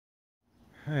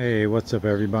Hey, what's up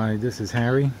everybody? This is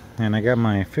Harry and I got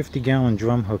my 50-gallon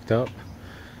drum hooked up.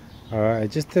 I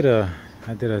did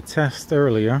a test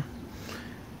earlier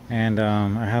and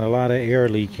I had a lot of air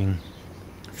leaking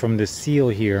from the seal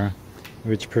here,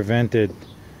 which prevented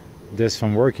this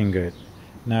from working good.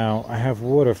 Now I have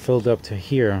water filled up to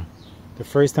here. The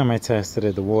first time I tested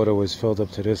it, the water was filled up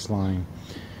to this line.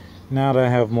 Now that I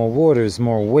have more water, it's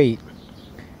more weight,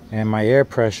 and my air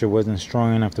pressure wasn't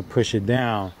strong enough to push it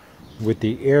down with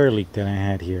the air leak that I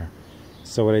had here.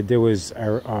 So what I did was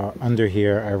under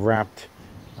here I wrapped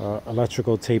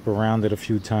electrical tape around it a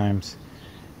few times,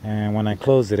 and when I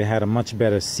closed it, it had a much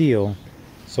better seal.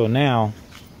 So now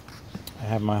I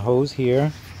have my hose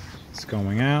here. It's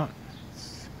going out,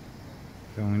 it's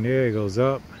going there, it goes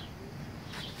up,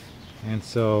 and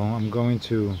so I'm going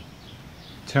to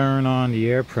turn on the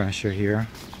air pressure here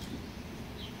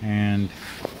and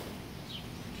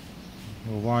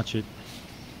we'll watch it.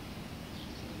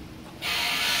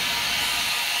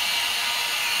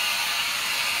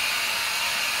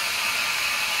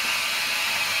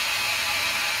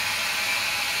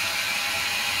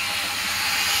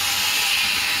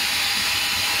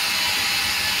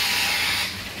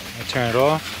 Turn it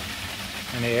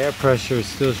off, and the air pressure is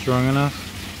still strong enough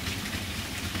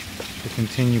to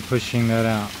continue pushing that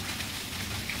out.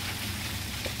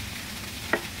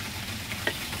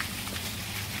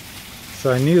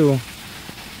 So I knew,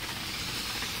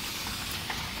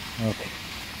 okay,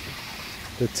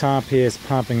 the top here is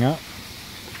popping up.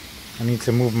 I need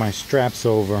to move my straps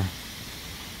over.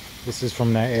 This is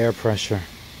from that air pressure.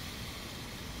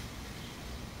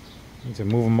 I need to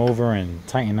move them over and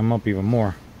tighten them up even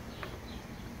more.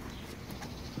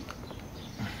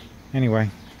 Anyway,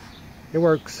 it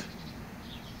works.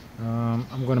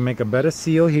 I'm going to make a better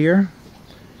seal here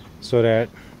so that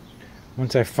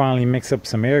once I finally mix up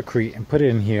some Aircrete and put it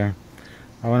in here,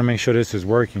 I want to make sure this is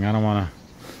working. I don't want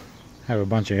to have a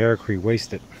bunch of Aircrete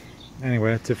wasted.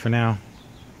 Anyway, that's it for now.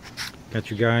 Got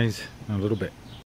you guys in a little bit.